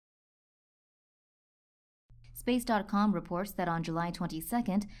Space.com reports that on July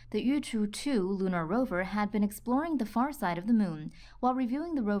 22nd, the Yutu 2 lunar rover had been exploring the far side of the moon. While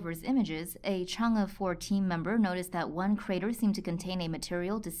reviewing the rover's images, a Chang'e 4 team member noticed that one crater seemed to contain a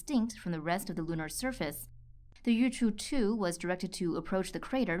material distinct from the rest of the lunar surface. The Yutu 2 was directed to approach the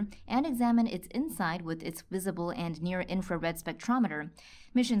crater and examine its inside with its Visible and Near-Infrared Spectrometer.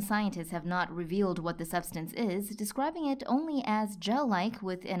 Mission scientists have not revealed what the substance is, describing it only as gel-like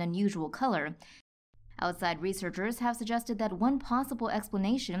with an unusual color. Outside researchers have suggested that one possible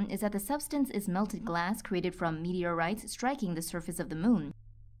explanation is that the substance is melted glass created from meteorites striking the surface of the moon.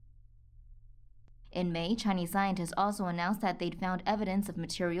 In May, Chinese scientists also announced that they'd found evidence of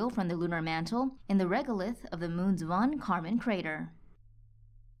material from the lunar mantle in the regolith of the moon's von Karman crater.